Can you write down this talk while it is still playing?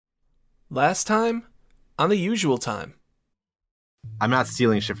Last time, on the usual time. I'm not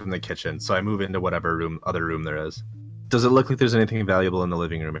stealing shit from the kitchen, so I move into whatever other room there is. Does it look like there's anything valuable in the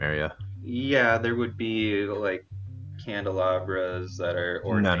living room area? Yeah, there would be like candelabras that are No.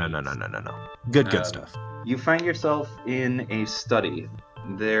 ornate. Good Um, stuff. You find yourself in a study.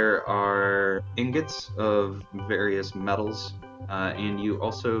 There are ingots of various metals, and you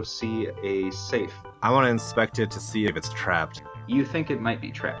also see a safe. I want to inspect it to see if it's trapped. You think it might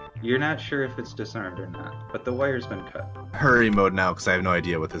be trapped. You're not sure if it's disarmed or not, but the wire's been cut. Hurry mode now, because I have no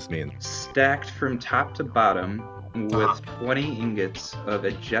idea what this means. Stacked from top to bottom with 20 ingots of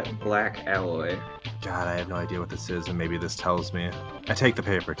a jet black alloy. God, I have no idea what this is, and maybe this tells me. I take the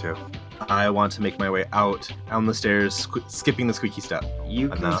paper, too. I want to make my way out on the stairs, skipping the squeaky step. You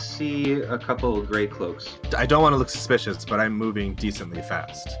can see a couple of gray cloaks. I don't want to look suspicious, but I'm moving decently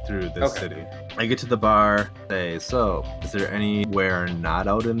fast through this city. I get to the bar, say, so, is there anywhere not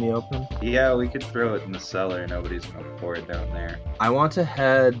out in the open? Yeah, we could throw it in the cellar. Nobody's gonna pour it down there. I want to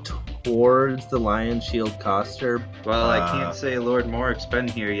head towards the Lion Shield Coster. Well, I can't say Lord Morrick's been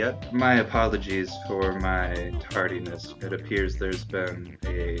here yet. My apologies for my tardiness. It appears there's been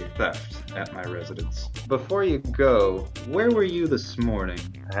a theft at my residence. Before you go, where were you this morning?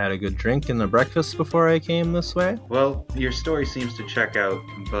 I had a good drink and a breakfast before I came this way. Well, your story seems to check out,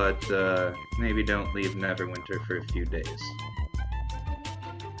 but maybe don't leave Neverwinter for a few days.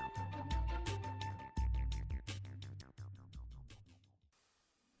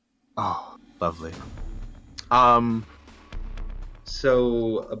 Oh, lovely.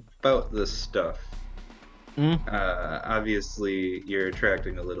 So, about the stuff. Obviously, you're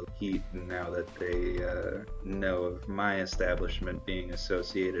attracting a little heat now that they know of my establishment being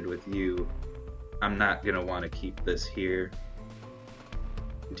associated with you. I'm not going to want to keep this here.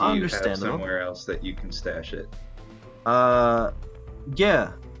 Do you have somewhere else that you can stash it?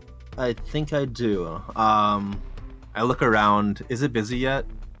 Yeah. I think I do. I look around. Is it busy yet?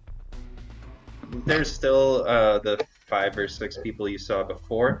 There's still the 5 or 6 people you saw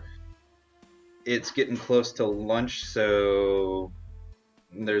before. It's getting close to lunch, so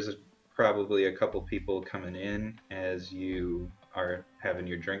there's probably a couple people coming in as you are having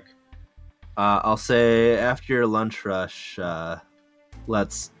your drink. I'll say after your lunch rush,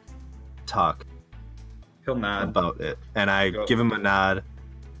 let's talk. He'll nod. About it. And I give him a nod.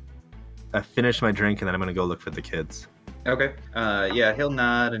 I finish my drink, and then I'm going to go look for the kids. Okay. Yeah, he'll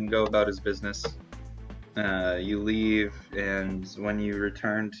nod and go about his business. You leave, and when you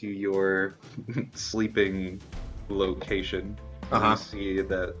return to your sleeping location, you see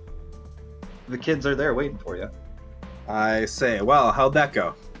that the kids are there waiting for you. I say, well, how'd that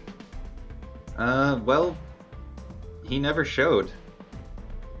go? Well, he never showed.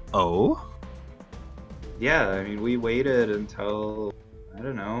 Oh? Yeah, I mean, we waited until, I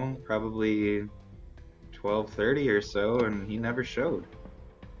don't know, probably 12:30 or so, and he never showed.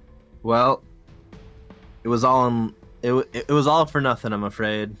 Well, it was all it was all for nothing, I'm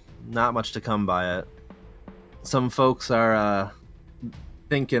afraid. Not much to come by it. Some folks are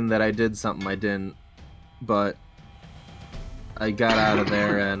thinking that I did something I didn't, but I got out of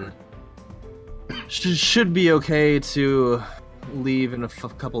there and should be okay to leave in a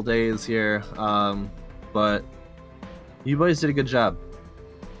couple days here. But you boys did a good job.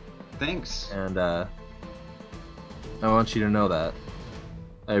 Thanks. And I want you to know that.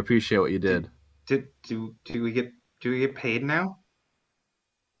 I appreciate what you did. Do we get paid now?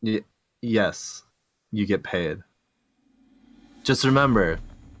 Yes, you get paid. Just remember,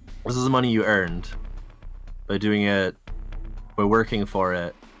 this is money you earned by doing it, by working for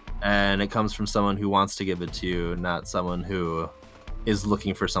it, and it comes from someone who wants to give it to you, not someone who is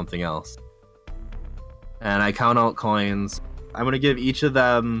looking for something else. And I count out coins. I'm going to give each of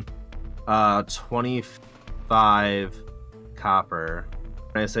them 25 copper.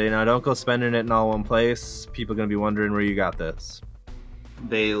 And I say, now don't go spending it in all one place. People are going to be wondering where you got this.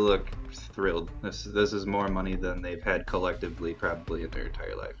 They look thrilled. This is more money than they've had collectively probably in their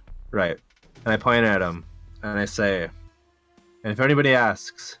entire life. Right. And I point at them, and I say, and if anybody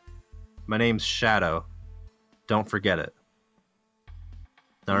asks, my name's Shadow. Don't forget it.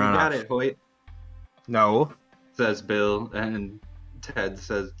 No, you got it, Hoyt. No. Says Bill, and Ted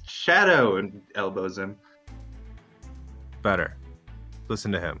says, Shadow, and elbows him. Better.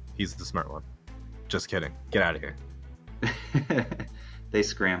 Listen to him. He's the smart one. Just kidding. Get out of here. They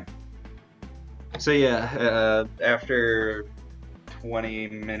scram. So yeah, after 20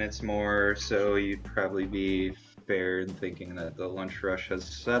 minutes more or so, you'd probably be fair in thinking that the lunch rush has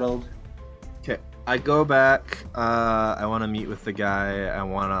settled. Okay, I go back. I want to meet with the guy. I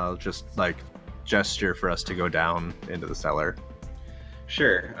want to just, gesture for us to go down into the cellar.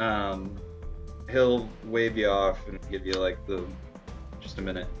 Sure. He'll wave you off and give you like the just a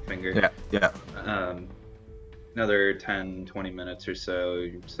minute finger. Yeah. Um, another 10, 20 minutes or so,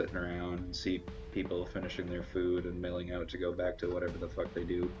 you're sitting around and see people finishing their food and milling out to go back to whatever the fuck they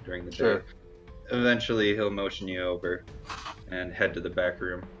do during the Sure. day. Eventually, he'll motion you over and head to the back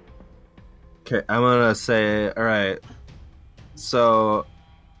room. Okay, I'm gonna say, all right. So,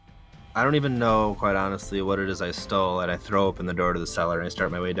 I don't even know, quite honestly, what it is I stole, and I throw open the door to the cellar and I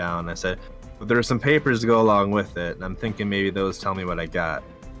start my way down. And I said, but there are some papers to go along with it, and I'm thinking maybe those tell me what I got.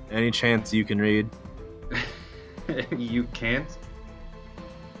 Any chance you can read? You can't?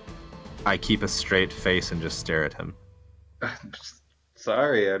 I keep a straight face and just stare at him.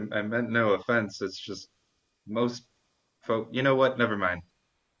 Sorry, I meant no offense. It's just most folk. You know what? Never mind.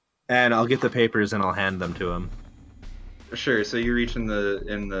 And I'll get the papers and I'll hand them to him. Sure. So you reach in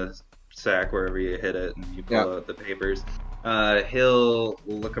the sack wherever you hit it, and you pull out the papers. He'll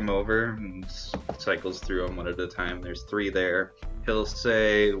look them over and cycles through them one at a time. There's 3 there. He'll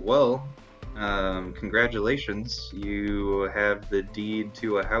say, "Well, congratulations. You have the deed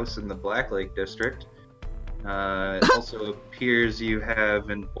to a house in the Black Lake district. It also appears you have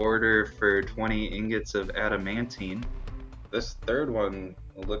an order for 20 ingots of adamantine. This third one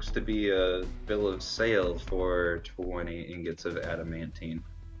looks to be a bill of sale for 20 ingots of adamantine.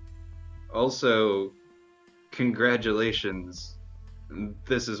 Also, congratulations.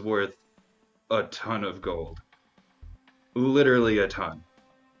 This is worth a ton of gold. Literally a ton."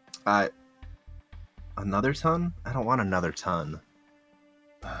 Another ton? I don't want another ton.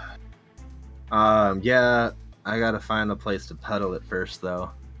 Yeah, I gotta find a place to peddle it first,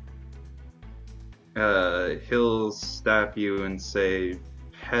 though. He'll stop you and say,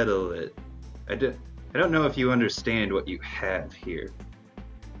 "Peddle it. I don't know if you understand what you have here.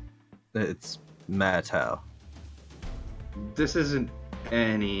 It's metal. This isn't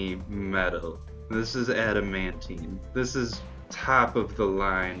any metal. This is adamantine. This is top of the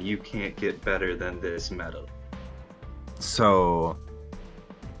line. You can't get better than this metal." So,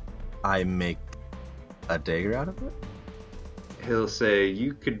 I make a dagger out of it? He'll say,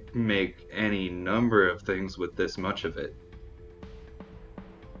 "You could make any number of things with this much of it.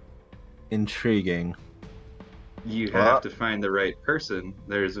 Intriguing. You have to find the right person.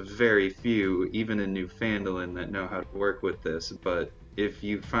 There's very few, even in Newfoundland, that know how to work with this, but if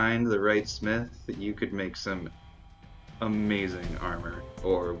you find the right smith, you could make some amazing armor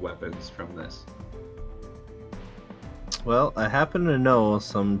or weapons from this." Well, I happen to know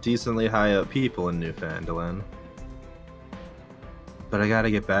some decently high up people in Newfoundland. But I gotta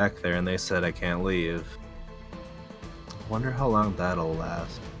get back there, and they said I can't leave. Wonder how long that'll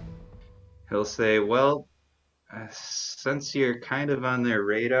last. He'll say, "Well, since you're kind of on their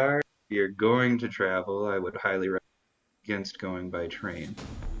radar, if you're going to travel, I would highly recommend against going by train.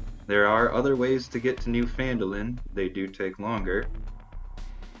 There are other ways to get to Newfoundland. They do take longer."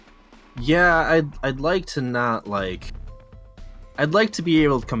 Yeah, I'd like to not, like... I'd like to be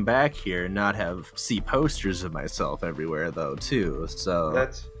able to come back here and not see posters of myself everywhere, though, too, so...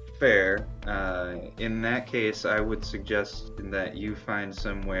 That's fair. In that case, I would suggest that you find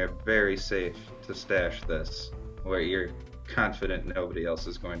somewhere very safe to stash this, where you're confident nobody else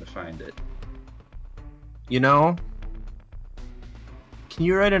is going to find it. You know, can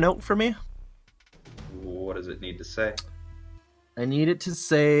you write a note for me? What does it need to say? I need it to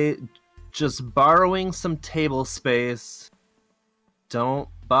say, just borrowing some table space, don't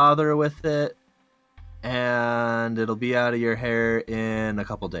bother with it, and it'll be out of your hair in a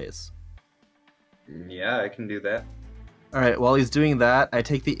couple days. Yeah, I can do that. Alright, while he's doing that, I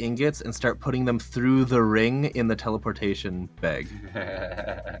take the ingots and start putting them through the ring in the teleportation bag.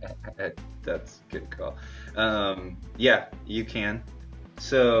 That's a good call. Yeah, you can.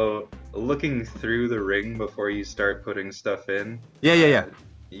 So, looking through the ring before you start putting stuff in... Yeah.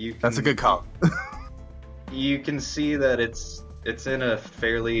 You can, That's a good call. You can see that it's in a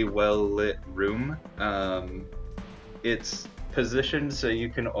fairly well-lit room. It's positioned so you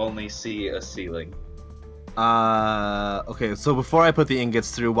can only see a ceiling. Okay, so before I put the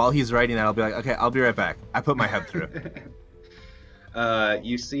ingots through, while he's writing that, I'll be like, okay, I'll be right back. I put my head through.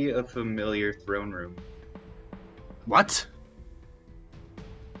 You see a familiar throne room. What?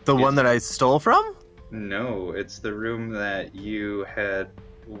 The one that I stole from? No, it's the room that you had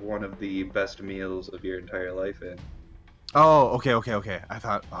one of the best meals of your entire life in. Oh, okay. I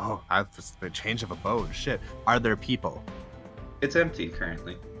thought, that's the change of abode. Shit. Are there people? It's empty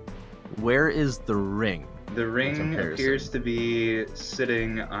currently. Where is the ring? The ring appears to be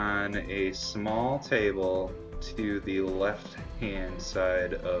sitting on a small table to the left-hand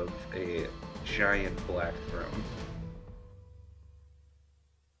side of a giant black throne.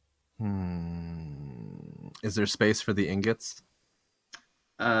 Is there space for the ingots?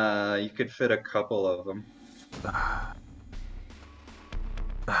 You could fit a couple of them.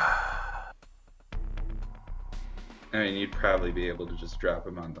 I mean, you'd probably be able to just drop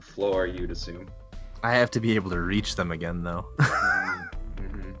them on the floor, you'd assume. I have to be able to reach them again, though.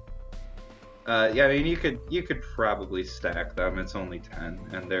 Mm-hmm. Yeah, I mean, you could probably stack them. It's only 10,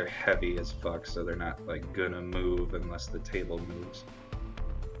 and they're heavy as fuck, so they're not like gonna move unless the table moves.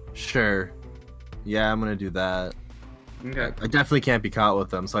 Sure. Yeah, I'm gonna do that. Okay. I definitely can't be caught with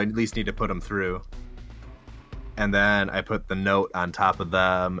them, so I at least need to put them through. And then I put the note on top of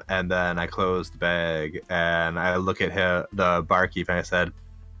them, and then I close the bag, and I look at the barkeep, and I said,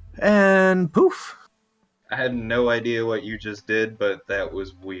 and poof. I had no idea what you just did, but that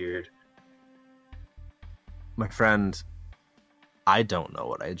was weird. My friend, I don't know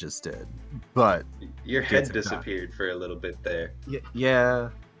what I just did, but... Your head disappeared for a little bit there. Yeah,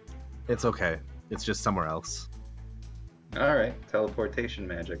 it's okay. It's just somewhere else. Alright, teleportation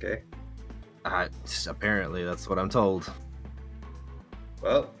magic, eh? Apparently, that's what I'm told.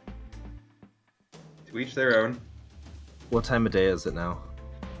 Well, to each their own. What time of day is it now?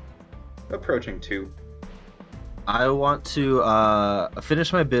 Approaching 2. I want to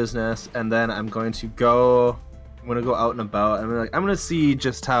finish my business, and then I'm going to go out and about. I'm gonna see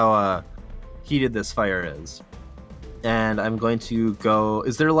just how heated this fire is, and I'm going to go.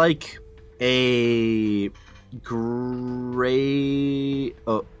 Is there like a gray?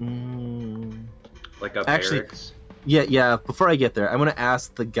 Like a actually, barracks? Yeah. Before I get there, I'm gonna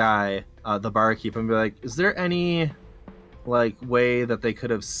ask the guy, the barkeep, and be like, "Is there any like way that they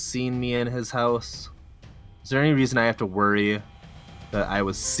could have seen me in his house? Is there any reason I have to worry that I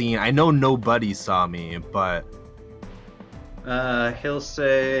was seen? I know nobody saw me, but..." He'll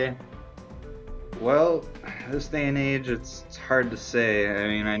say, well, this day and age, it's hard to say. I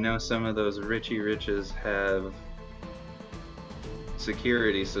mean, I know some of those Richie Riches have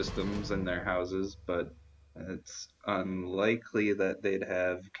security systems in their houses, but it's unlikely that they'd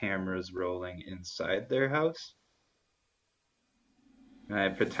have cameras rolling inside their house.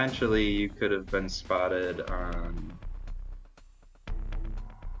 Potentially, you could have been spotted on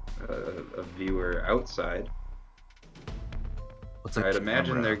a viewer outside. I'd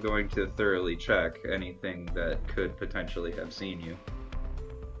imagine they're going to thoroughly check anything that could potentially have seen you.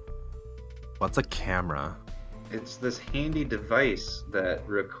 What's a camera? It's this handy device that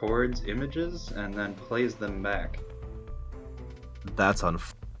records images and then plays them back. That's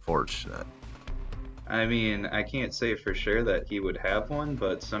unfortunate. I mean, I can't say for sure that he would have one,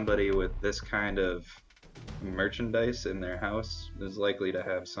 but somebody with this kind of merchandise in their house is likely to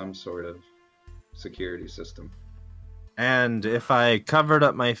have some sort of security system. And if I covered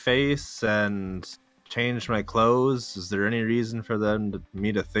up my face and changed my clothes, is there any reason for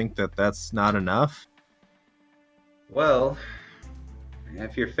me to think that that's not enough? Well,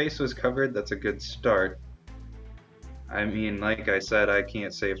 if your face was covered, that's a good start. I mean, like I said, I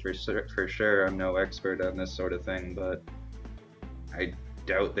can't say for sure. I'm no expert on this sort of thing, but I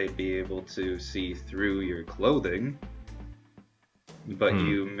doubt they'd be able to see through your clothing. But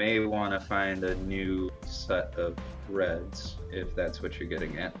you may want to find a new set of threads, if that's what you're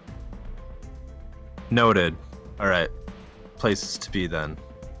getting at. Noted. All right. Places to be then.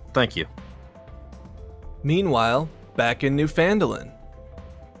 Thank you. Meanwhile, back in Newfoundland.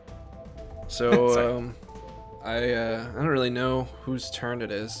 So, I don't really know whose turn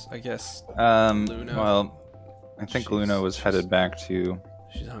it is. I guess Luna. Well, I think Luna was headed back to...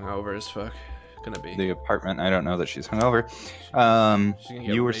 She's hungover as fuck. Gonna be the apartment. I don't know that she's hungover.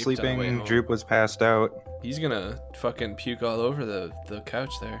 You were sleeping. Droop was passed out. He's gonna fucking puke all over the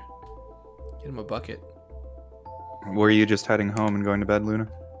couch there. Get him a bucket. Were you just heading home and going to bed, Luna?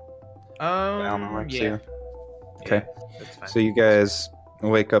 Yeah. Okay. That's fine. So you guys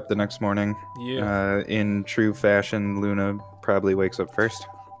wake up the next morning. Yeah. In true fashion, Luna probably wakes up first.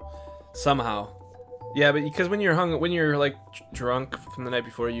 Somehow. Yeah, but because when you're like drunk from the night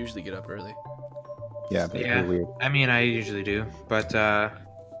before, you usually get up early. Yeah, Yeah. weird. I mean, I usually do, but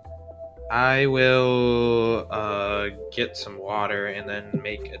I will get some water and then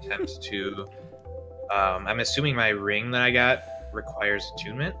make attempts to. I'm assuming my ring that I got requires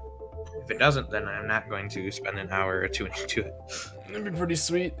attunement. If it doesn't, then I'm not going to spend an hour attuning to it. It'd be pretty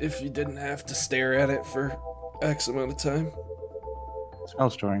sweet if you didn't have to stare at it for X amount of time. Spell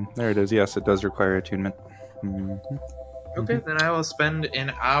storing. There it is. Yes, it does require attunement. Mm-hmm. Okay, then I will spend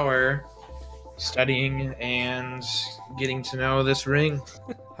an hour studying and getting to know this ring.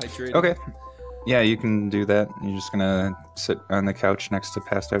 Hydrating. Okay. Yeah, you can do that. You're just gonna sit on the couch next to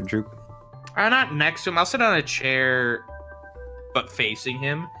passed out Droop. Not next to him. I'll sit on a chair, but facing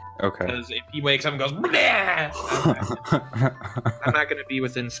him. Okay. Because if he wakes up and goes, "Bleh," I'm not gonna be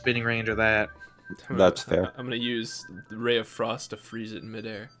within spitting range of that. That's fair. I'm gonna use the Ray of Frost to freeze it in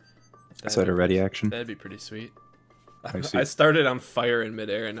midair. Is that a ready action? That'd be pretty sweet. see. I started on fire in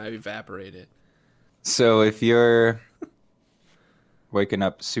midair and I evaporate it. So if you're waking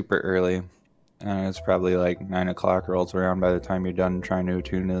up super early, and it's probably like 9 o'clock rolls around by the time you're done trying to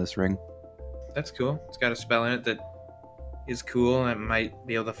attune to this ring. That's cool. It's got a spell in it that is cool, and I might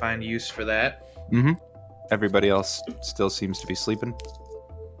be able to find use for that. Mm-hmm. Everybody else still seems to be sleeping.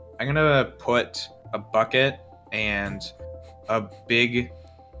 I'm gonna put a bucket and a big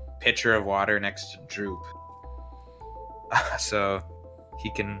pitcher of water next to Droop, so he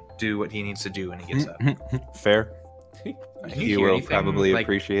can do what he needs to do when he gets up. Fair. Can you He hear will anything, probably like-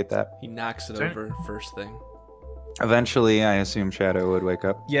 appreciate that. He knocks it Sorry? over first thing. Eventually, I assume Shadow would wake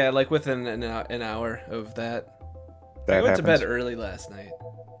up. Yeah, like within an hour of that. That I went to happens. bed early last night,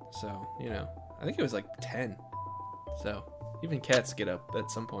 so I think it was like 10. So even cats get up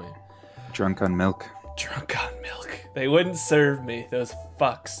at some point. Drunk on milk. Drunk on milk. They wouldn't serve me, those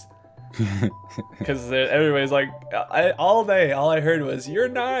fucks. Because everybody's like, all day, all I heard was, "You're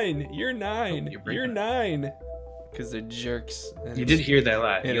 9, you're 9, you're 9." Because they're jerks. And You it's- did hear that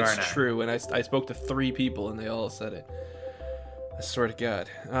lie. And You it's are not. true. And I spoke to 3 people and they all said it. I swear to God.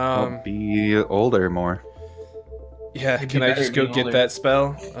 I'll be older more. Yeah, You can I better just go be get older. that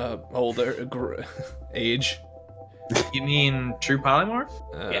spell? Older, age. You mean true polymorph?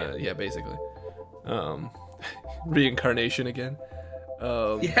 Yeah, basically. Reincarnation again.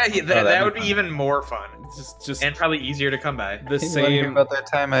 Yeah, that that'd would be be fun. even more fun. Just And probably easier to come by. the Hey, you wanna hear same. about that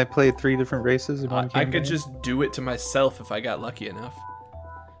time I played 3 different races in one I campaign? could just do it to myself if I got lucky enough.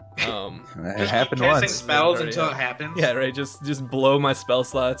 It Just happened keep casting once. spells Already until it happened. happens. Yeah, right. Just blow my spell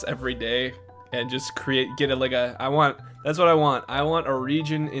slots every day and just that's what I want. I want a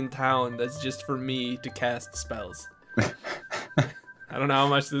region in town that's just for me to cast spells. I don't know how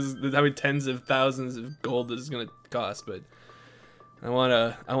much how many tens of thousands of gold this is gonna cost, but I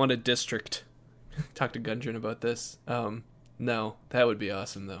want a district. Talk to Gundren about this. No, that would be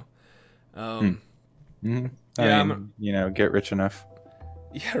awesome though. Mhm. Yeah, I mean, get rich enough.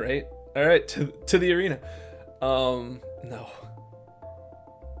 Yeah, right. All right, to the arena. No.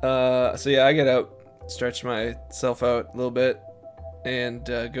 So yeah, I get up, stretch myself out a little bit, and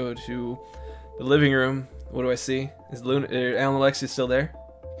go to the living room. What do I see? Is Almalexia still there?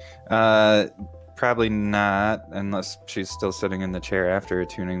 Probably not, unless she's still sitting in the chair after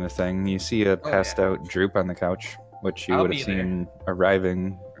attuning the thing. You see a passed out Droop on the couch, which you I'll would be have seen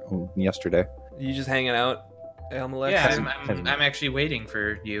arriving yesterday. You just hanging out, Almalexia? Yeah, I'm actually waiting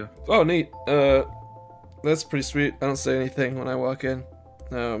for you. Oh, neat. That's pretty sweet. I don't say anything when I walk in.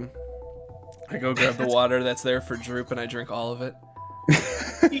 I go grab the water that's there for Droop, and I drink all of it.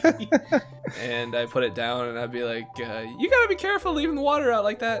 And I put it down, and I'd be like, "You gotta be careful leaving the water out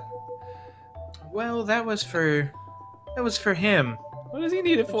like that. Well, that was for him. What does he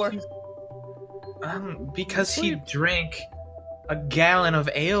need it for?" Because he drank a gallon of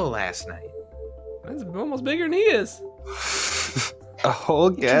ale last night. That's almost bigger than he is. A whole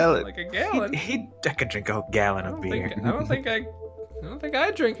gallon. Like a gallon. I could drink a gallon I of don't beer. think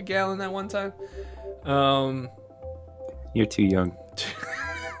I drank a gallon that one time. You're too young.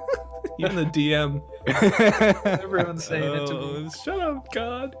 Even the DM. Everyone's saying it to me. Oh, shut up,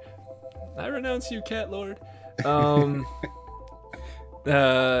 God. I renounce you, Cat Lord. And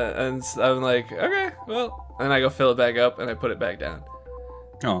I'm like, okay, well, and I go fill it back up and I put it back down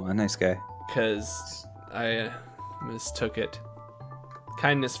Oh, a nice guy. because I mistook it.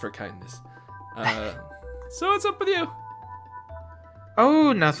 Kindness for kindness. So what's up with you?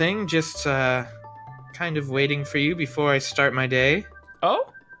 Oh, nothing. Just kind of waiting for you before I start my day. Oh,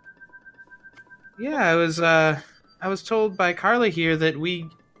 Yeah, I was told by Carla here that we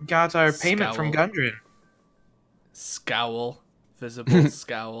got our payment from Scowl. Gundren. scowl, visible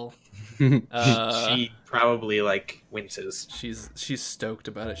scowl. She probably winces. She's stoked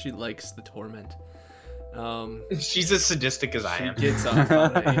about it. She likes the torment. She's as sadistic as I She am. gets off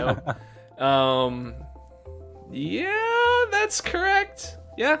on it, yo. Yeah, that's correct.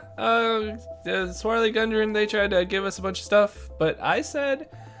 Yeah, the Swarly Gundren, they tried to give us a bunch of stuff, but I said,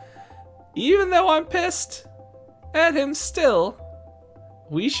 even though I'm pissed at him still,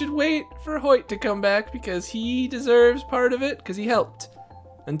 we should wait for Hoyt to come back because he deserves part of it because he helped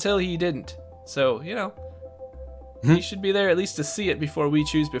until he didn't. So, he should be there at least to see it before we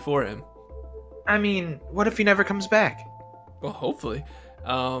choose before him. I mean, what if he never comes back? Well, hopefully.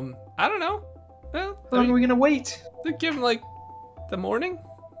 I don't know. Well, How long are we gonna wait? they give him the morning.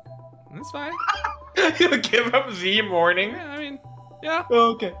 That's fine. Give him the morning. Yeah, I mean, Yeah.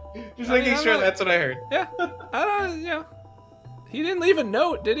 Oh, okay. Just I mean, making I'm sure not- that's what I heard. Yeah. I don't. Yeah. He didn't leave a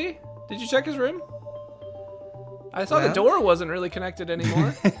note, did he? Did you check his room? I saw the Well- door wasn't really connected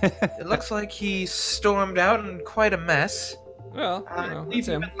anymore. It looks like he stormed out in quite a mess. Well, I you know, believe that's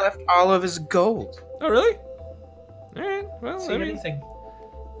he him. even left all of his gold. Oh, really? All right. Well, See I mean, anything?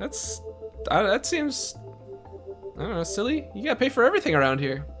 that seems, I don't know, silly. You gotta pay for everything around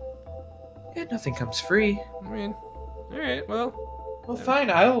here. Yeah, nothing comes free. I mean, all right. Well, Well, fine.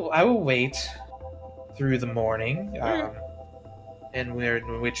 I will wait through the morning, Alright. and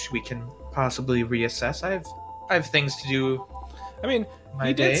in which we can possibly reassess. I have things to do. I mean, My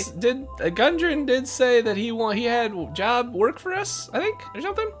he day. did Gundren did say that he had job work for us, I think, or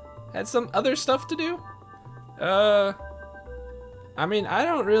something. Had some other stuff to do. I mean, I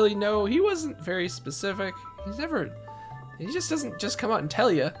don't really know. He wasn't very specific. He just doesn't just come out and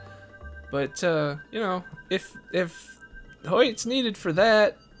tell you. But you know, if Hoyt's needed for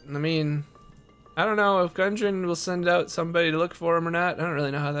that, I mean, I don't know if Gundren will send out somebody to look for him or not. I don't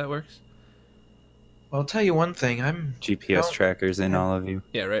really know how that works. Well, I'll tell you one thing. GPS Oh. trackers in all of you.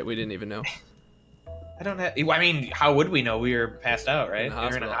 Yeah, right. We didn't even know. I don't have. I mean, how would we know? We were passed out, right? In the We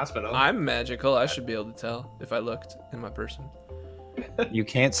were in a hospital. I'm magical. I should be able to tell if I looked in my person. You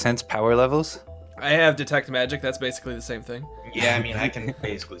can't sense power levels? I have detect magic. That's basically the same thing. Yeah, I mean, I can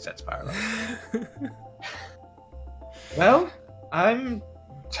basically sense power level. Well,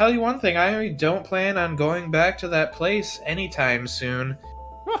 tell you one thing. I don't plan on going back to that place anytime soon.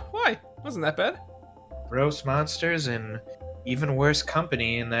 Oh, why? Wasn't that bad? Gross monsters and even worse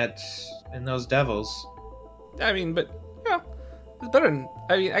company in those devils. I mean, but yeah, it's better than.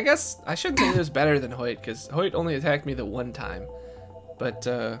 I mean, I guess I shouldn't say it was better than Hoyt because Hoyt only attacked me the one time, but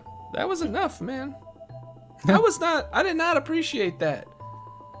that was enough, man. I did not appreciate that.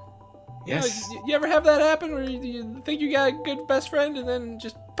 Yes. You know, you ever have that happen where you think you got a good best friend and then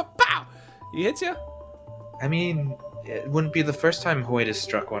just pow, he hits you? I mean, it wouldn't be the first time Hoyt has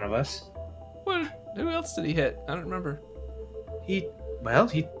struck one of us. Who else did he hit? I don't remember. He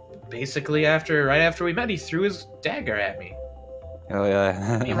basically right after we met, he threw his dagger at me. Oh yeah.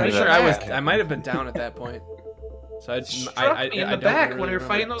 I'm Pretty Right sure back. I might have been down at that point. So Struck me in the don't back really when we were remember.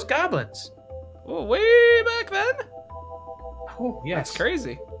 fighting those goblins. Oh, way back then? Oh yes, That's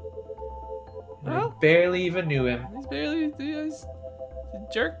crazy. I Well, barely even knew him. he's a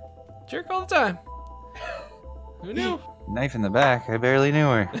jerk all the time. Who knew? Knife in the back. I barely knew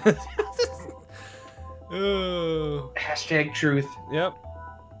her. Oh. Hashtag truth. Yep.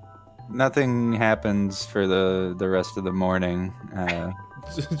 Nothing happens for the rest of the morning.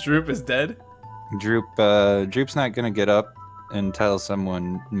 Droop is dead. Droop's not gonna get up until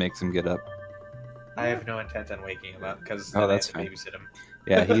someone makes him get up. I have no intent on waking him up because Oh, I that's have to fine. babysit him.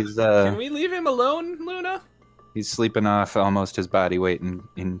 Yeah, he's Can we leave him alone, Luna? he's sleeping off almost his body weight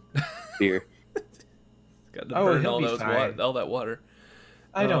in beer. Got to Oh, burn he'll all be those fine. all that water.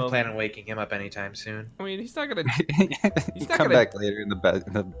 I don't Um, plan on waking him up anytime soon. I mean, he's not gonna You not come gonna- back later and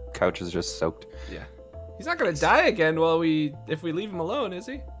the couch is just soaked. die again if we leave him alone, is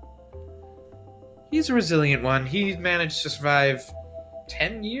he? He's a resilient one. He managed to survive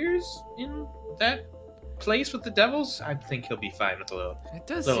 10 years in that place with the devils. I think he'll be fine with a little. It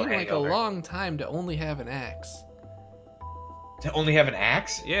does Little seem like a hangover. long time to only have an axe. To only have an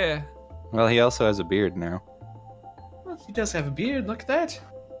axe? Yeah. Well, he also has a beard now. Well, he does have a beard. Look at that.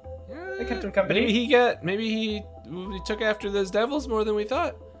 I kept him company. Maybe he took after those devils more than we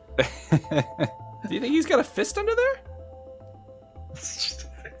thought. Do you think he's got a fist under there?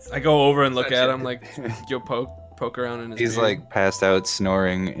 I go over and look at him, like, go poke around in his He's beard. like passed out,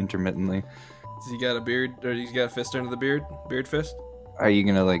 snoring intermittently. Does he got a beard, or he's got a fist under the beard? Beard fist? Are you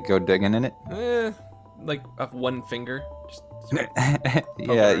gonna like go digging in it? Like one finger. Just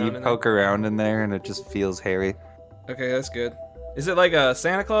Yeah, around you in poke around in there and it just feels hairy. Okay, that's good. Is it like a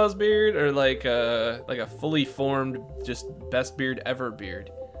Santa Claus beard, or like a fully formed, just best beard ever beard,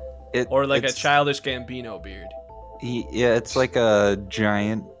 or like a it's- Childish Gambino beard? Yeah, it's like a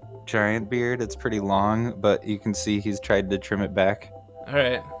giant beard. It's pretty long, but you can see he's tried to trim it back. All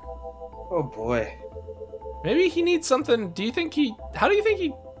right. Oh boy. Maybe he needs something. Do you think he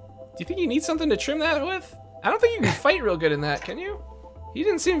needs something to trim that with? I don't think you can fight real good in that, can you? He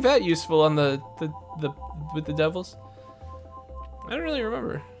didn't seem that useful on the with the devils. I don't really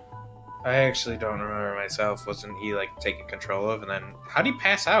remember. I actually don't remember myself. Wasn't he like taken control of? And then how'd he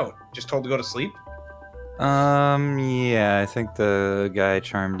pass out? Just told to go to sleep? Yeah, I think the guy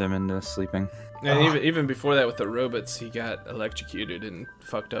charmed him into sleeping. And even before that, with the robots, he got electrocuted and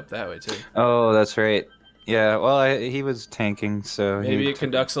fucked up that way too. Oh, that's right. Yeah, well, he was tanking, so Maybe he it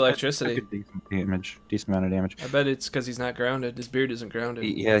conducts electricity. took a decent amount of damage. I bet it's because he's not grounded. His beard isn't grounded.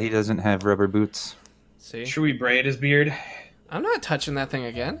 Yeah, he doesn't have rubber boots. See? Should we braid his beard? I'm not touching that thing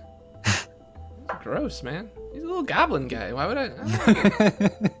again. Gross, man. He's a little goblin guy. Why would I? I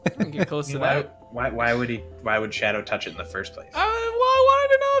don't get close to that. Why would Shadow touch it in the first place? Well, I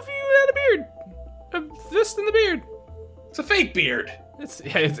wanted to know if you had a beard. A fist in the beard. It's a fake beard. It's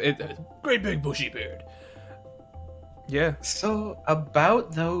a great big bushy beard. Yeah. So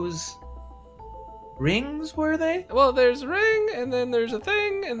about those rings, were they? Well, there's a ring, and then there's a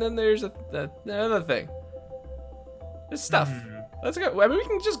thing, and then there's another thing. There's stuff. Let's go. I mean, we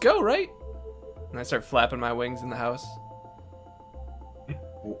can just go, right? And I start flapping my wings in the house.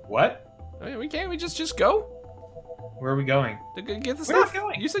 What? I mean, we can't. We just go. Where are we going? To get the Where are we stuff.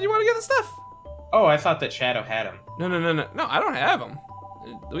 going? You said you want to get the stuff. Oh, I thought that Shadow had him. No, I don't have them.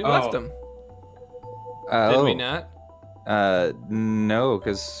 We left them. Did we not? No,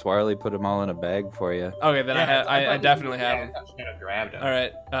 because Swarley put them all in a bag for you. Okay, then I definitely have them. I thought Shadow grabbed him. All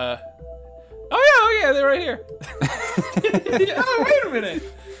right. Oh yeah, they're right here. Oh, wait a minute.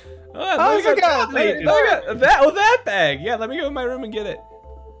 I forgot. That bag. Yeah, let me go in my room and get it.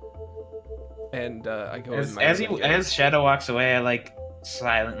 And I go in my room. As Shadow walks away, I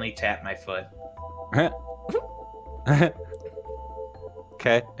silently tap my foot.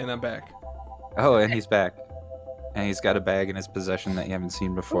 Okay. And I'm back. Oh, and he's back. And he's got a bag in his possession that you haven't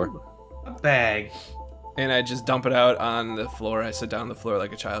seen before. A bag. And I just dump it out on the floor. I sit down on the floor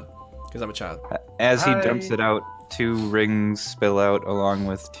like a child, because I'm a child. As he dumps it out, 2 rings spill out along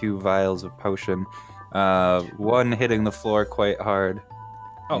with 2 vials of potion. One hitting the floor quite hard.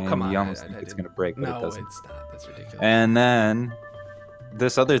 Oh, and come on. You almost think it's going to break, but it No, doesn't. it's not. That's ridiculous. And then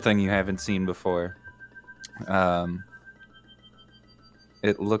this other thing you haven't seen before.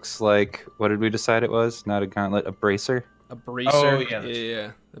 It looks like, what did we decide it was? Not a gauntlet, a bracer. A bracer. Oh, yeah.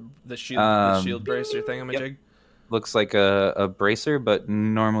 Yeah. The shield bracer thingamajig. Yep. Looks like a bracer, but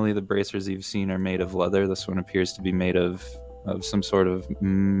normally the bracers you've seen are made of leather. This one appears to be made of some sort of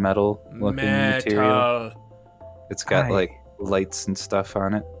metal-looking material. It's got lights and stuff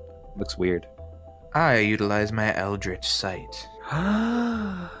on it. Looks weird. I utilize my Eldritch Sight.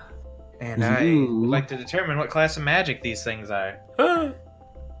 And I would like to determine what class of magic these things are.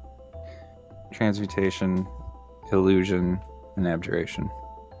 Transmutation, illusion, and abjuration.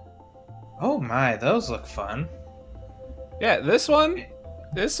 Oh my, those look fun. Yeah, this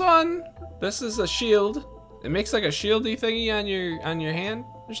is a shield. It makes like a shieldy thingy on your hand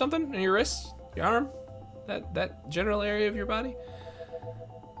or something, on your wrist, your arm, that general area of your body.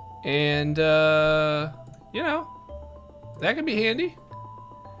 And that could be handy.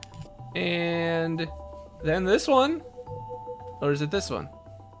 And then this one, or is it this one?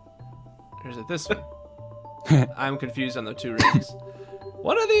 Or is it this one? I'm confused on the 2 rings.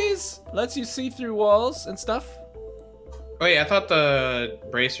 One of these lets you see through walls and stuff. Oh yeah, I thought the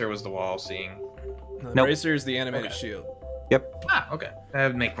bracer was the wall seeing. The Nope. bracer is the animated shield. Ah, okay. That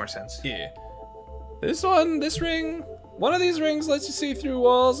would make more sense. Yeah. This ring, one of these rings lets you see through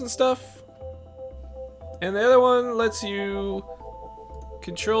walls and stuff. And the other one lets you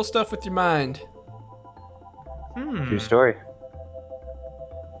control stuff with your mind, True story.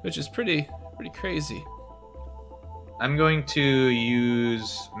 which is pretty crazy. I'm going to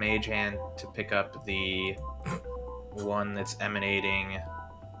use Mage Hand to pick up the one that's emanating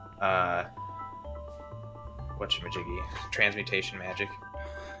whatchamajiggy? Transmutation magic.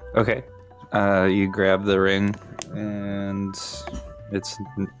 Okay. You grab the ring, and it's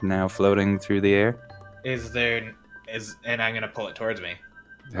now floating through the air. And I'm gonna pull it towards me.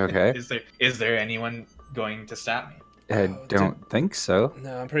 Okay. Is there anyone going to stop me? I don't think so.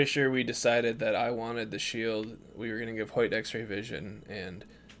 No, I'm pretty sure we decided that I wanted the shield. We were gonna give Hoyt X-ray vision, and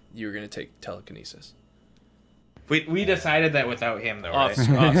you were gonna take telekinesis. We decided that without him though, right?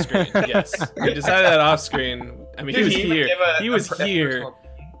 Off screen, yes. We decided that off screen. I mean, he was here. He was here,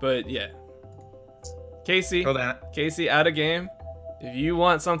 but yeah. Casey, Hold on. Casey, out of game. If you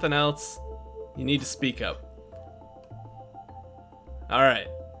want something else, you need to speak up. All right.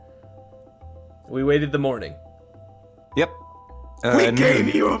 We waited the morning. Yep.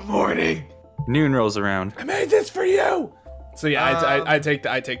 you a warning. Noon rolls around. I made this for you. So yeah, I take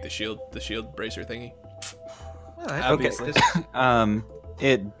the shield bracer thingy. Obviously.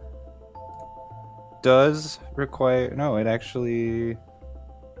 It does require. No, it actually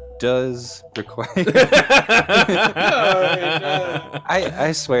does require.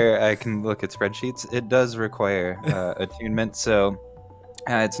 I swear I can look at spreadsheets. It does require attunement, so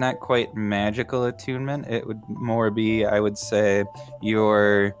it's not quite magical attunement. It would more be, I would say,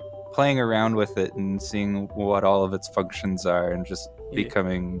 your playing around with it and seeing what all of its functions are and just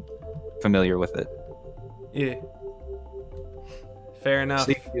becoming familiar with it. Yeah. Fair enough. So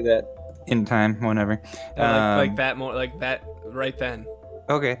you can do that in time, whenever. Like that right then.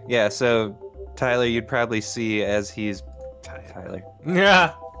 Okay, yeah, so Tyler, you'd probably see as he's... Tyler.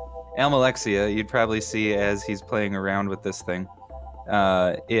 Yeah. Almalexia, you'd probably see as he's playing around with this thing.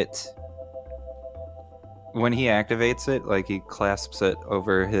 When he activates it, like he clasps it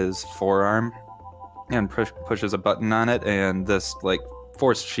over his forearm and pushes a button on it, and this like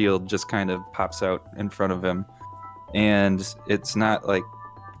force shield just kind of pops out in front of him. And it's not like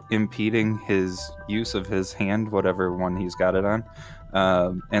impeding his use of his hand, whatever one he's got it on.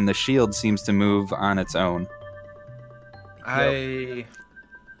 And the shield seems to move on its own. I'm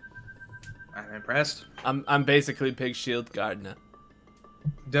impressed. I'm basically Big Shield Gardener.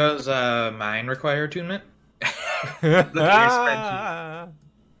 Does mine require attunement? Yes,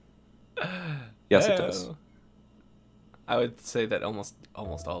 it does. I would say that almost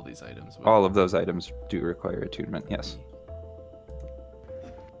all these items would. All of those items do require attunement, yes.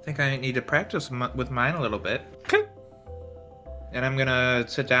 I think I need to practice with mine a little bit. And I'm gonna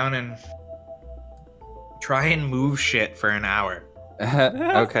sit down and try and move shit for an hour.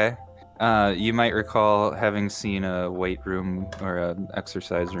 Okay. You might recall having seen a weight room or an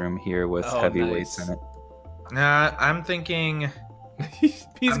exercise room here with heavy weights in it. I'm thinking...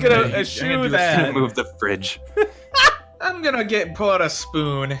 He's gonna eschew that. Move the fridge. I'm gonna pull out a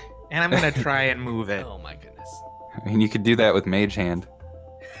spoon, and I'm gonna try and move it. Oh my goodness. I mean, you could do that with Mage Hand.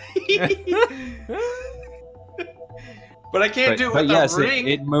 But I can't do it with yes, the ring.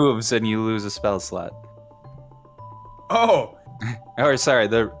 It moves and you lose a spell slot. Oh. Or sorry,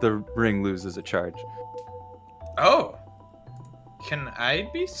 the ring loses a charge. Oh. Can I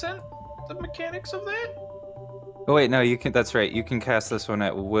be sent the mechanics of that? Oh wait, no, you can. That's right. You can cast this one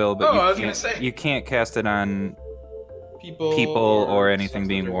at will, but you can't cast it on people or anything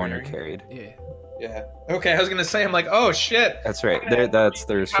being worn or carried. Yeah. Okay, I was gonna say, I'm like, oh shit. That's right. That's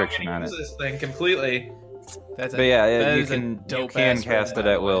the restriction on it. This thing completely. You can cast it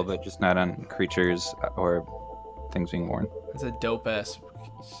at will, but just not on creatures or things being worn. That's a dope ass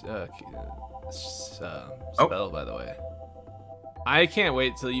spell, by the way. I can't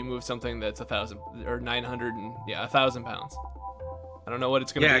wait till you move something that's 1,000 or 900 and 1,000 pounds. I don't know what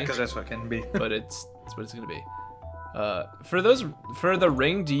it's gonna be. Yeah, because that's what it can be. But that's what it's gonna be. For the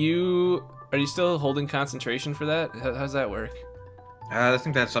ring, are you still holding concentration for that? How's that work? I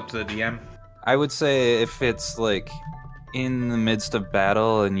think that's up to the DM. I would say if it's like in the midst of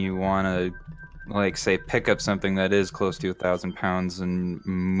battle and you want to, like, say, pick up something that is close to 1,000 pounds and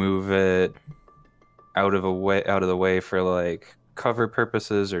move it out of the way for like cover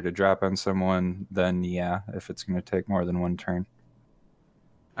purposes or to drop on someone, then if it's going to take more than one turn.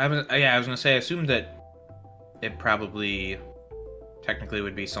 I was gonna say, I assumed that it probably technically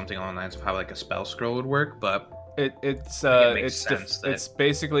would be something along the lines of how like a spell scroll would work, but it's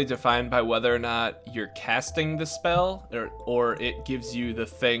basically defined by whether or not you're casting the spell or it gives you the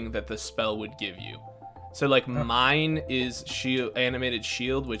thing that the spell would give you. So like mine is animated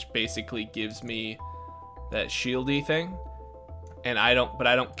shield, which basically gives me that shieldy thing, and I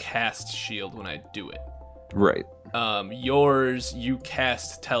don't cast shield when I do it. Right. Yours, you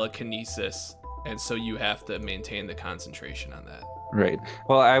cast telekinesis, and so you have to maintain the concentration on that. Right.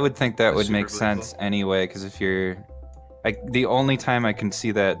 Well, I would think that would make sense anyway, because if the only time I can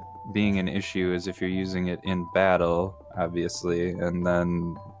see that being an issue is if you're using it in battle, obviously, and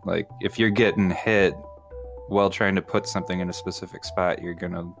then like if you're getting hit while trying to put something in a specific spot, you're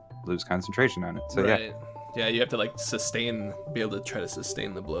gonna lose concentration on it. So right. Yeah, you have to like be able to try to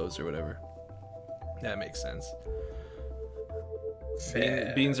sustain the blows or whatever. That makes sense.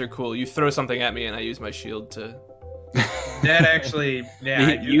 Beans are cool. You throw something at me and I use my shield to... That actually...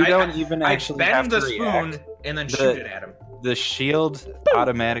 Yeah, you don't even actually have to the spoon and then shoot it at him. The shield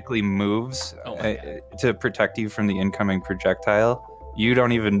automatically moves to protect you from the incoming projectile. You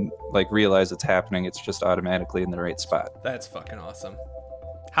don't even like realize it's happening. It's just automatically in the right spot. That's fucking awesome.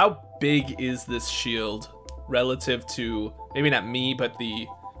 How big is this shield relative to, maybe not me, but the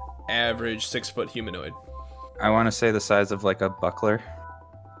average 6-foot humanoid? I want to say the size of like a buckler.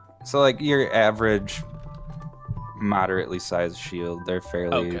 So like your average moderately sized shield, they're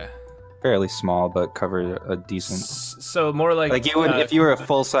fairly small, but cover a decent. So more like you would, if you were a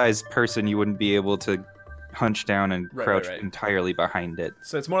full size person, you wouldn't be able to hunch down and crouch entirely behind it.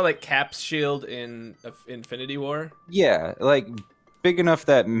 So it's more like Cap's shield in Infinity War. Yeah, like big enough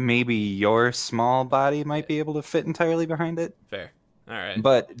that maybe your small body might be able to fit entirely behind it. Fair. All right.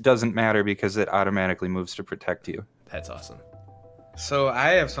 But it doesn't matter because it automatically moves to protect you. That's awesome. So I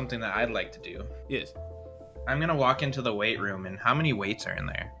have something that I'd like to do. Yes. I'm gonna walk into the weight room, and how many weights are in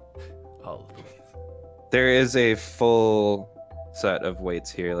there? All of the ways. There is a full set of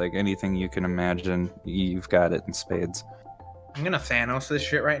weights here. Like anything you can imagine, you've got it in spades. I'm gonna Thanos this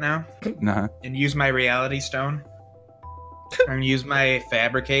shit right now Nah. and use my reality stone. And use my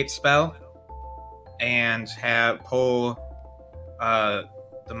fabricate spell and pull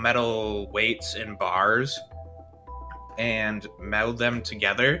the metal weights in bars and meld them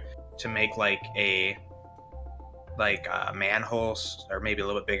together to make like a manhole, or maybe a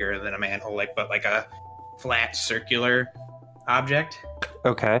little bit bigger than a manhole, but like a flat circular object.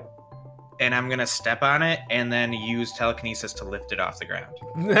 Okay. And I'm gonna step on it and then use telekinesis to lift it off the ground.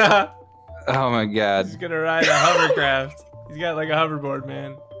 Oh my god. He's gonna ride a hovercraft. He's got like a hoverboard,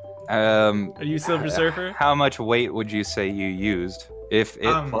 man. Are you Silver Surfer? How much weight would you say you used? If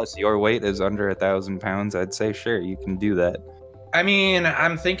it plus your weight is under 1,000 pounds, I'd say sure, you can do that. I mean,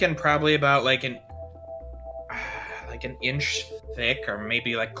 I'm thinking probably about like an inch thick, or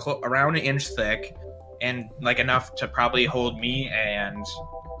maybe like around an inch thick, and like enough to probably hold me, and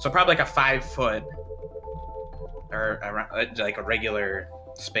so probably like a 5 foot, or around, like a regular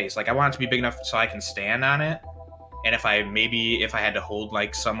space. Like I want it to be big enough so I can stand on it. And if I had to hold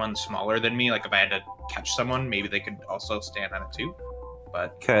like someone smaller than me, like if I had to catch someone, maybe they could also stand on it too.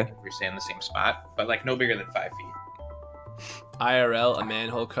 But Okay. if you're staying in the same spot, but like no bigger than 5 feet. IRL, a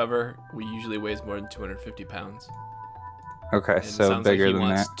manhole cover, usually weighs more than 250 pounds. Okay, And it so sounds bigger like he than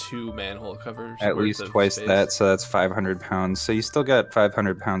wants that. 2 manhole covers. At worth least of twice space. that, so that's 500 pounds. So you still got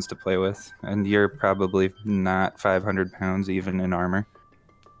 500 pounds to play with, and you're probably not 500 pounds even in armor.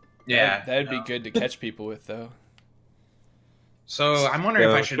 Yeah, That'd be good to catch people with, though. So I'm wondering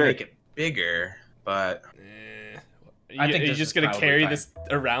if So, I should sure. make it bigger, but Are think you this just is gonna probably carry fine. this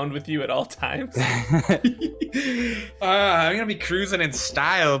around with you at all times? I'm gonna be cruising in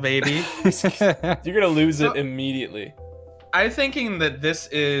style, baby. You're gonna lose it immediately. I'm thinking that this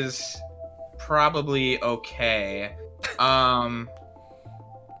is probably okay. I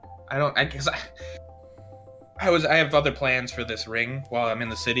have other plans for this ring while I'm in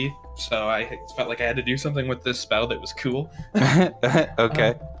the city, so I felt like I had to do something with this spell that was cool.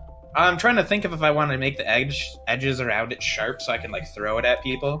 Okay. I'm trying to think of if I want to make the edges around it sharp so I can like throw it at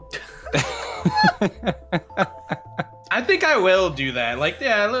people. I think I will do that. Like,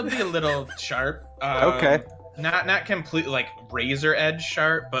 yeah, it'll be a little sharp. Okay. Not completely like razor edge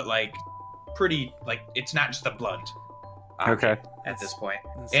sharp, but like pretty, like it's not just a blunt. Okay. At this point,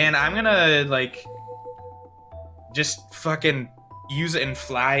 That's and so I'm cool. gonna like just fucking use it and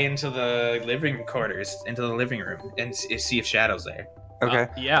fly into the living quarters, into the living room, and see if Shadow's there. Okay.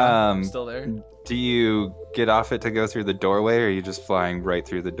 Yeah, I'm still there. Do you get off it to go through the doorway, or are you just flying right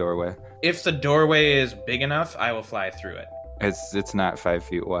through the doorway? If the doorway is big enough, I will fly through it. It's not 5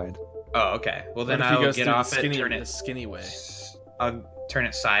 feet wide. Oh, okay. Well, then What if he I'll goes get through off the it, turn the it. skinny way? I'll turn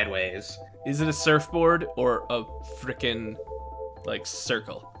it sideways. Is it a surfboard or a frickin' like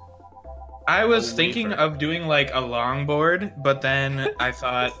circle? I was A thinking wafer. of doing like a longboard, but then I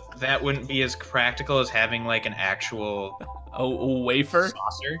thought that wouldn't be as practical as having like an actual A wafer?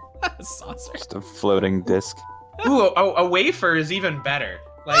 saucer. A saucer. Just a floating disc. Ooh, a wafer is even better.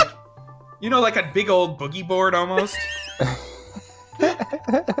 Like, you know, like a big old boogie board almost.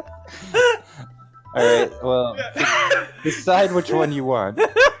 All right. Well, decide which one you want.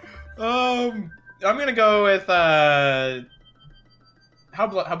 I'm gonna go with how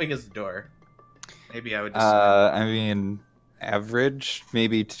big is the door? Maybe I would just I mean, average,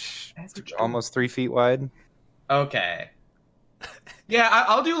 maybe almost 3 feet wide. okay. Yeah,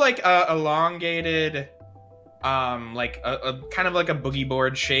 I'll do like a elongated, like a kind of like a boogie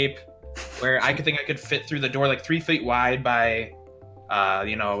board shape, where I could fit through the door like 3 feet wide by,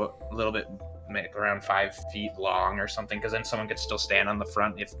 you know, a little bit around 5 feet long or something, because then someone could still stand on the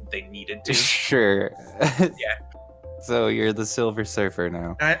front if they needed to. Sure. Yeah. So you're the Silver Surfer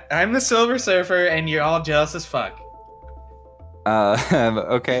now. I'm the Silver Surfer, and you're all jealous as fuck.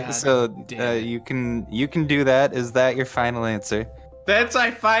 Okay, God so damn it. you can do that. Is that your final answer? That's my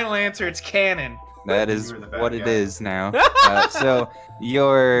final answer. It's canon. That is You were the bad what it guy. is now. So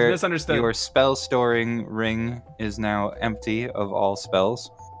your Misunderstood. your spell storing ring is now empty of all spells.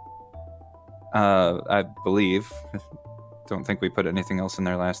 I believe. Don't think we put anything else in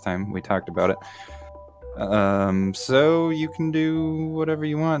there last time we talked about it. So you can do whatever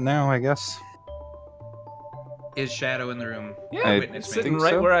you want now, I guess. Is Shadow in the room? Yeah, I Witness me. sitting think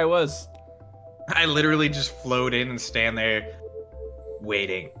right so. where I was. I literally just float in and stand there,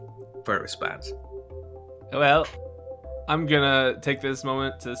 waiting for a response. Well, I'm gonna take this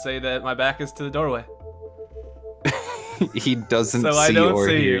moment to say that my back is to the doorway. He doesn't So I see don't or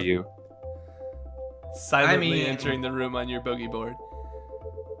see hear you. you. Silently I mean- entering the room on your boogie board.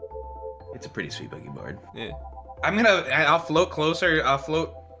 It's a pretty sweet boogie board. Yeah. I'll float closer. I'll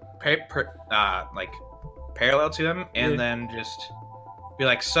float like parallel to them, and Yeah. then just be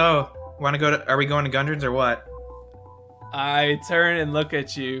like, "So, are we going to Gundren's or what?" I turn and look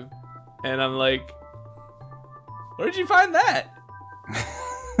at you, and I'm like, "Where'd you find that?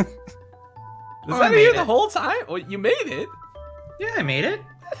 Was I that made here it. the whole time? Well, you made it. Yeah, I made it.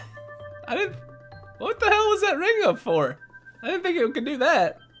 I didn't. What the hell was that ring up for? I didn't think it could do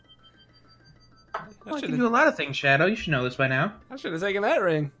that. Well, I can do a lot of things, Shadow. You should know this by now. I should have taken that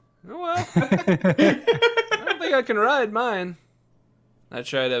ring. Oh well. I don't think I can ride mine. I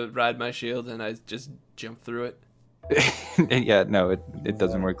try to ride my shield, and I just jump through it. Yeah, no, it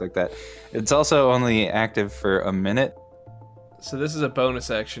doesn't work like that. It's also only active for a minute. So this is a bonus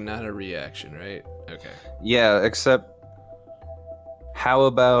action, not a reaction, right? Okay. Yeah, except how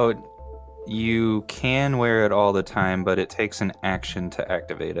about you can wear it all the time, but it takes an action to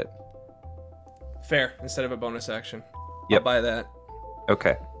activate it. Fair. Instead of a bonus action. Yep. I'll buy that.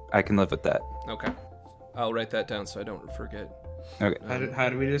 Okay, I can live with that. Okay. I'll write that down so I don't forget. Okay. How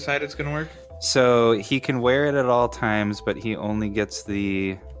do we decide it's gonna work? So he can wear it at all times, but he only gets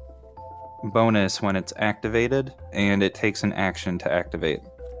the bonus when it's activated, and it takes an action to activate.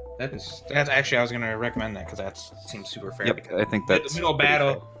 That's actually, I was gonna recommend that because that seems super fair. Yep, because I think in that's the middle pretty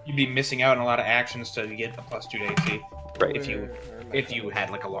battle, you'd be missing out on a lot of actions to get a +2 to AC. Right. If you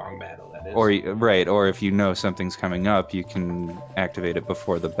had like a long battle, that is. Or if you know something's coming up, you can activate it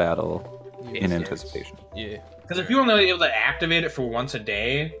before the battle in anticipation. Yeah. Because if you were only able to activate it for once a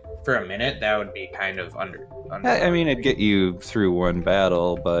day for a minute, that would be kind of under. I mean, it'd get you through one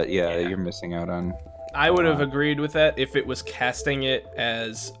battle, but yeah, Yeah. you're missing out on. I would have agreed with that if it was casting it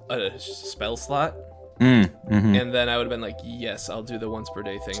as a spell slot, Mm-hmm. and then I would have been like, yes, I'll do the once per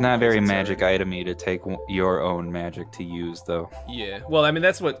day thing. It's not because very it's magic already- itemy to take your own magic to use, though. Yeah. Well, I mean,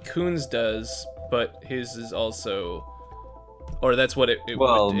 that's what Coon's does, but his is also... Or that's what it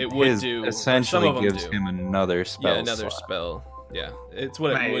would his do. essentially Some of them gives do. him another spell. Yeah, another slot. spell. Yeah. It's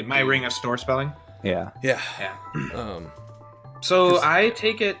what it would my do. ring of store spelling. Yeah. Yeah. Yeah. So I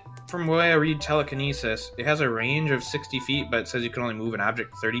take it from the way I read telekinesis, it has a range of 60 feet, but it says you can only move an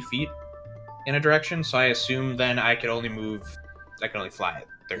object 30 feet in a direction. So I assume then I can only fly it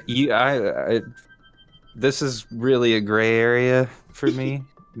 30. This is really a gray area for me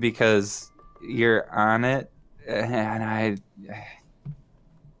because you're on it, and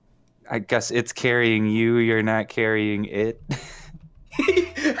I guess it's carrying you. You're not carrying it.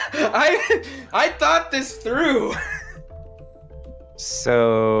 I thought this through.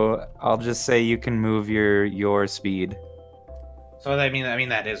 So I'll just say you can move your speed. So I mean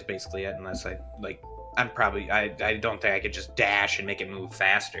that is basically it, unless I don't think I could just dash and make it move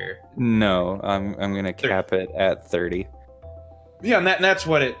faster. No, I'm gonna cap it at 30. Yeah, and that's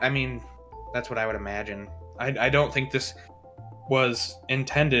what it. I mean, that's what I would imagine. I don't think this was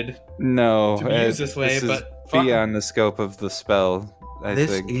intended No, to be used this way, is but fuck 'em. beyond the scope of the spell. I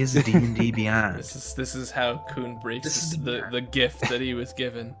This think. is D&D Beyond. This is how Coon breaks This is the gift that he was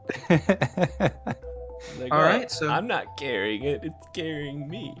given. Like, All right, so- I'm not carrying it; it's carrying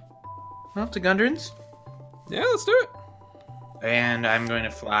me. Well, to Gundren's, Yeah, let's do it. and I'm going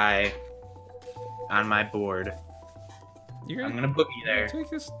to fly on my board. You're I'm gonna boogie there. take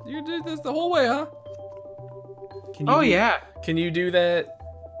this. You did this the whole way, huh? Can you Oh do- yeah. Can you do that,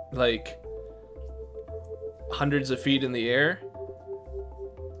 like hundreds of feet in the air?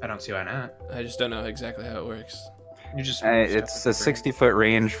 I don't see why not. I just don't know exactly how it works. You just. It's a 60-foot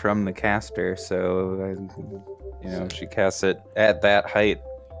range from the caster, so she casts it at that height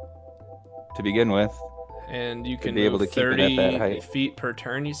to begin with. And you can be able move to keep it at 30 that height. feet per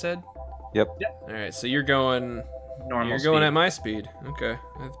turn. You said. Yep. All right, so you're going. normal. You're going speed. at my speed. Okay,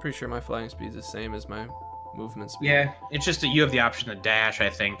 I'm pretty sure my flying speed is the same as my movement speed. Yeah, it's just that you have the option to dash. I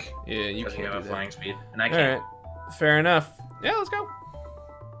think. Yeah, you Because can't have do a that. flying speed, and I All can't. right, fair enough. Yeah, let's go.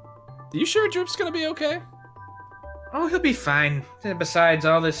 You sure Droop's gonna be okay? Oh, he'll be fine. Besides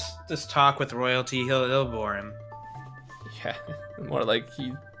all this talk with royalty, he'll bore him. Yeah, more like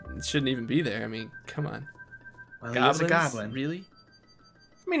he shouldn't even be there. I mean, come on. Well, he is a goblin. Really?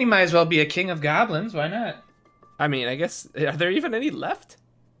 I mean, he might as well be a king of goblins. Why not? I mean, I guess, are there even any left?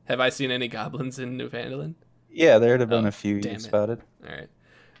 Have I seen any goblins in Newfoundland? Yeah, there'd have been Oh, a few damn you it. spotted.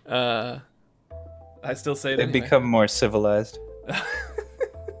 All right. I still say it They've anyway. become more civilized.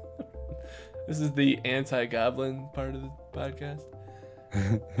 This is the anti-goblin part of the podcast.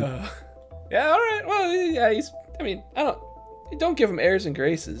 Yeah, all right. Well, yeah, I don't give him airs and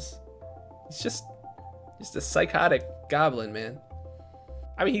graces. He's Just a psychotic goblin, man.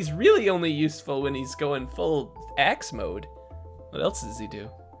 I mean, he's really only useful when he's going full axe mode. What else does he do?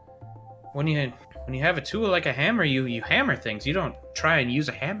 When you have a tool like a hammer, you hammer things. You don't try and use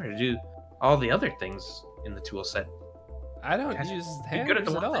a hammer to do all the other things in the tool set. I don't use you're good hammers at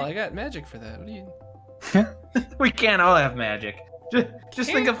the at one all. thing. I got magic for that. What do you... We can't all have magic.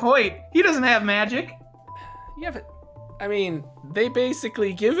 Just think of Hoyt. He doesn't have magic. You have it. I mean, they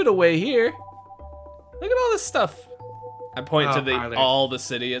basically give it away here. Look at all this stuff. I point to all the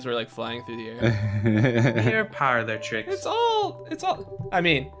city as we're like flying through the air. Your parlor tricks. It's all. I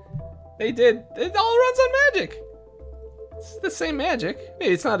mean, it all runs on magic. It's the same magic.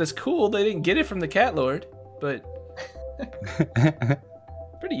 Maybe it's not as cool. They didn't get it from the Cat Lord, but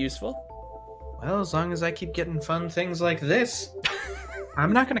pretty useful. Well, as long as I keep getting fun things like this,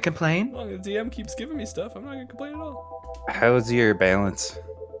 I'm not gonna complain. As long as the DM keeps giving me stuff, I'm not gonna complain at all. How's your balance?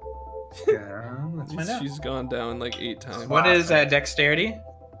 Let's find out. She's gone down like 8 times. What is dexterity?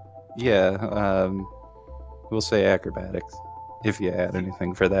 Yeah, we'll say acrobatics, if you add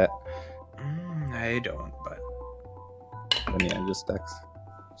anything for that. I don't, but... Then yeah, just dex.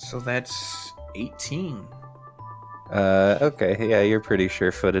 So that's 18. Okay, yeah, you're pretty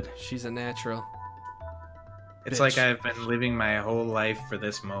sure-footed. She's a natural. It's Bitch. like I've been living my whole life for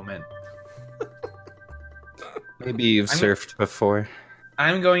this moment. Maybe you've surfed before.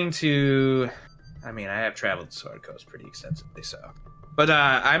 I'm going to... I mean, I have traveled the Sword Coast pretty extensively, so... But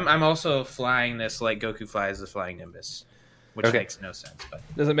I'm also flying this like Goku flies the flying Nimbus, which makes no sense. But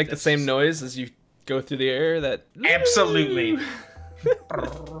does it make the same noise as you go through the air? That absolutely.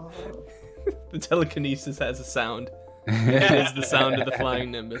 The telekinesis has a sound. It is the sound of the flying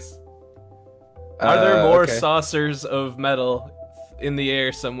Nimbus. Are there more saucers of metal in the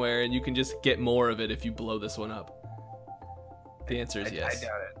air somewhere, and you can just get more of it if you blow this one up? The answer is yes. I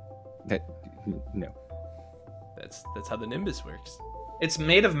doubt it. No. That's how the Nimbus works. It's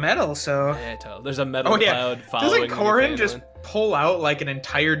made of metal, so... Yeah, totally. There's a metal cloud following. Doesn't Corrin just pull out like an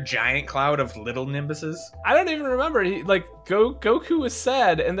entire giant cloud of little Nimbuses? I don't even remember. Goku was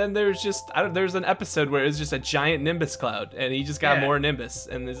sad, and then there's an episode where it was just a giant Nimbus cloud, and he just got more Nimbus,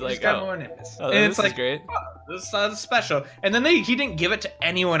 and he's like, got more Nimbus. Oh, and this is great. Oh, this is special. And then he didn't give it to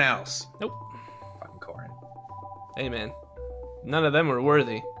anyone else. Nope. Fucking Corrin. Hey, man. None of them were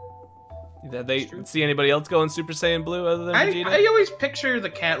worthy. Did they see anybody else going Super Saiyan Blue other than Vegeta? I always picture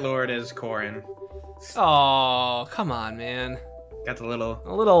the Cat Lord as Corrin. Oh, come on, man. Got the little...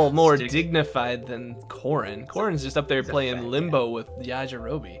 A little more dignified than Corrin. Corrin's just up there playing Limbo with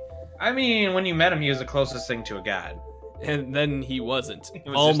Yajirobe. I mean, when you met him, he was the closest thing to a god. And then he wasn't.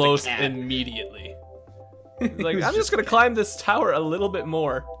 was almost just a cat. Immediately. He's like, I'm just going to climb this tower a little bit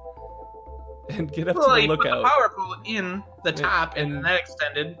more. And get up to the lookout. Put the power pole in the top, and that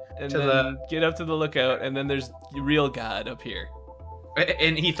extended to the... Get up to the lookout, and then there's real God up here.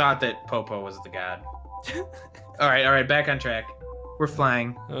 And he thought that Popo was the god. All right, back on track. We're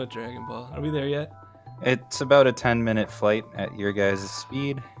flying. Oh, Dragon Ball. Are we there yet? It's about a 10-minute flight at your guys'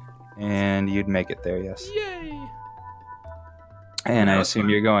 speed, and you'd make it there, yes. Yay! And I assume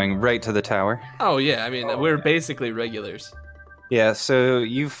you're going right to the tower. Oh, yeah. I mean, we're basically regulars. Yeah, so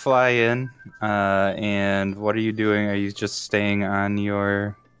you fly in, and what are you doing? Are you just staying on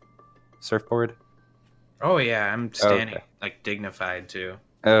your surfboard? Oh, yeah, I'm standing, like, dignified, too.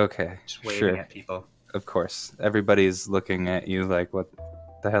 Okay, Just waving at people. Of course. Everybody's looking at you like, what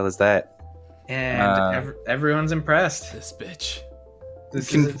the hell is that? And everyone's impressed. This bitch.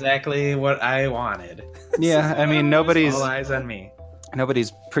 This is exactly what I wanted. Yeah, I mean, nobody's... All eyes on me.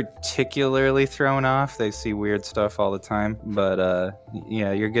 Nobody's particularly thrown off. They see weird stuff all the time, but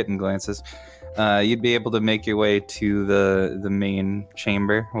yeah, you're getting glances. You'd be able to make your way to the main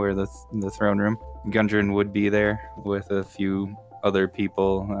chamber where the throne room. Gundren would be there with a few other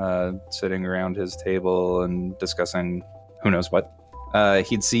people sitting around his table and discussing who knows what.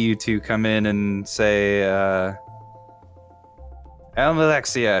 He'd see you two come in and say,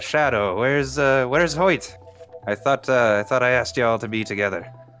 Almalexia, Shadow, where's Hoyt? I thought I asked y'all to be together.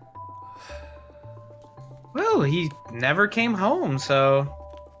 Well, he never came home, so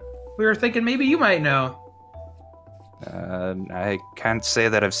we were thinking maybe you might know. I can't say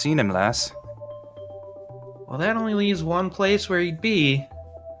that I've seen him, lass. Well, that only leaves one place where he'd be.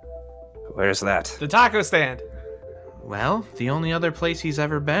 Where's that? The taco stand. Well, the only other place he's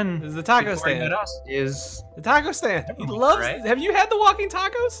ever been Is the taco before he stand. met us is... The taco stand. He loves... Right? Have you had the walking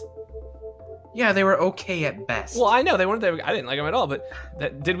tacos? Yeah, they were okay at best. Well, I know they weren't there. I didn't like them at all, but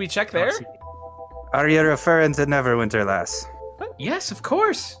did we check there? Are you referring to Neverwinter, lass? Yes, of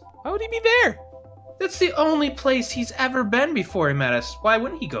course. Why would he be there? That's the only place he's ever been before he met us. Why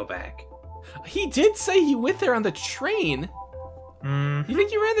wouldn't he go back? He did say he went there on the train. You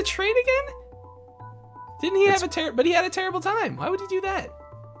think you ran the train again? Didn't he have but he had a terrible time. Why would he do that?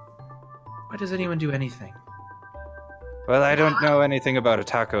 Why does anyone do anything? Well, I don't know anything about a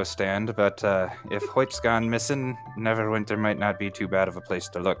taco stand, but if Hoyt's gone missing, Neverwinter might not be too bad of a place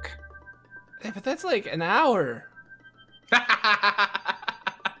to look. Yeah, but that's like an hour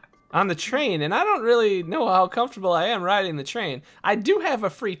on the train, and I don't really know how comfortable I am riding the train. I do have a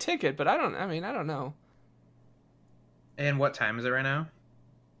free ticket, but I don't know. And what time is it right now?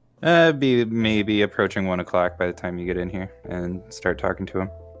 Be maybe approaching 1 o'clock by the time you get in here and start talking to him.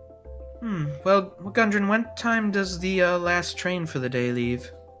 Well, Gundren, what time does the last train for the day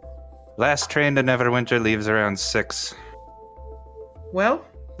leave? Last train to Neverwinter leaves around 6. Well,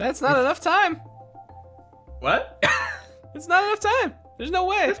 that's not enough time. What? It's not enough time. There's no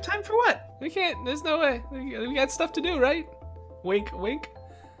way. Enough time for what? We can't. There's no way. We got stuff to do, right? Wink, wink.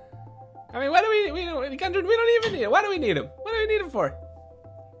 I mean, why do Gundren, we don't even need him. Why do we need him? What do we need him for?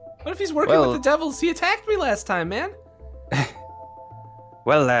 What if he's working with the devils? He attacked me last time, man.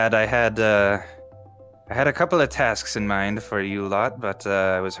 Well, lad, I had a couple of tasks in mind for you lot, but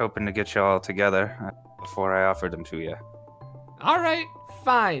I was hoping to get you all together before I offered them to you. All right,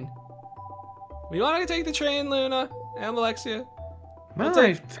 fine. We want to take the train, Luna, Almalexia. Well, I'll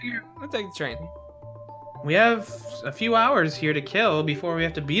take the train. We have a few hours here to kill before we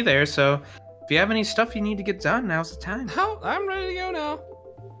have to be there, so if you have any stuff you need to get done, now's the time. I'm ready to go now.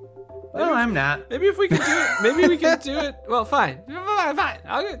 Well, I'm not. Maybe if we can do it. Maybe we can do it. Well, fine. Fine.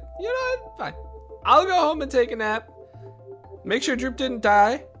 I'll go. You know what? Fine. I'll go home and take a nap. Make sure Droop didn't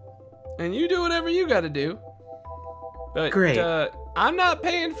die, and you do whatever you got to do. But great. I'm not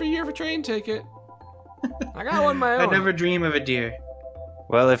paying for your train ticket. I got one of my own. I never dream of a deer.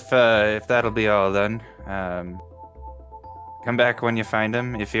 Well, if that'll be all, then come back when you find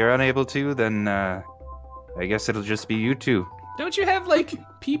him. If you're unable to, then I guess it'll just be you two. Don't you have like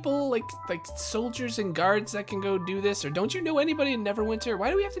people like soldiers and guards that can go do this, or don't you know anybody in Neverwinter?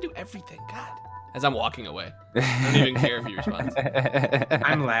 Why do we have to do everything? God. As I'm walking away, I don't even care if he responds.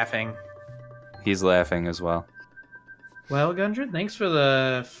 I'm laughing. He's laughing as well. Well, Gundren, thanks for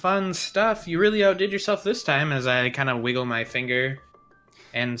the fun stuff. You really outdid yourself this time, as I kind of wiggle my finger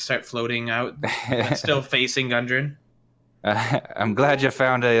and start floating out, but still facing Gundren. I'm glad you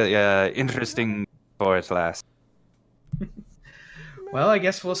found a interesting for it last. Well, I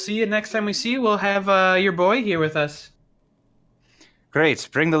guess we'll see you next time we see you. We'll have your boy here with us. Great.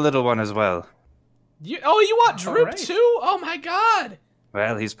 Bring the little one as well. You want Droop right. too? Oh my God.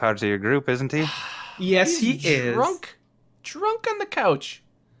 Well, he's part of your group, isn't he? Yes, He's he is. Drunk on the couch.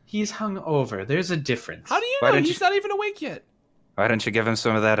 He's hung over. There's a difference. How do you Why know don't he's not even awake yet? Why don't you give him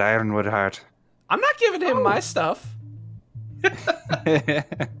some of that ironwood heart? I'm not giving him my stuff.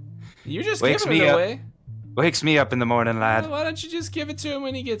 You just Wakes giving me it up. away. Wakes me up in the morning, lad. Why don't you just give it to him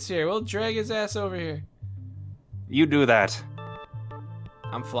when he gets here? We'll drag his ass over here. You do that.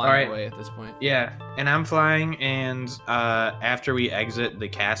 I'm flying All right. away at this point. Yeah, and I'm flying, and after we exit the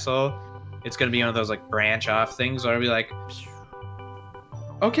castle, it's gonna be one of those like branch off things where I'll be like,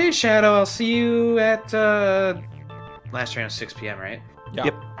 "Okay, Shadow, I'll see you at last train was 6 p.m. right? Yeah.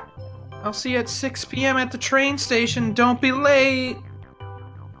 Yep. I'll see you at 6 p.m. at the train station. Don't be late."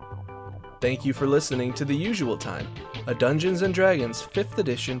 Thank you for listening to The Usual Time, a Dungeons & Dragons 5th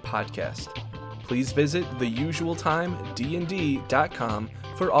edition podcast. Please visit theusualtimednd.com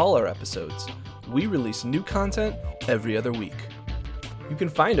for all our episodes. We release new content every other week. You can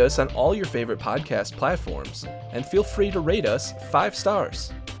find us on all your favorite podcast platforms, and feel free to rate us 5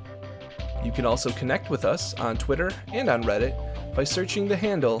 stars. You can also connect with us on Twitter and on Reddit by searching the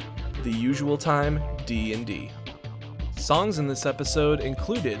handle TheUsualTimeDND. Songs in this episode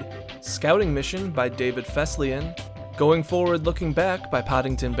included Scouting Mission by David Feslian, Going Forward Looking Back by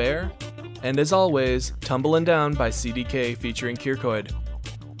Poddington Bear, and as always, Tumbling Down by CDK featuring Kirkoid.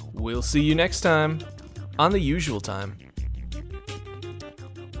 We'll see you next time on The Usual Time.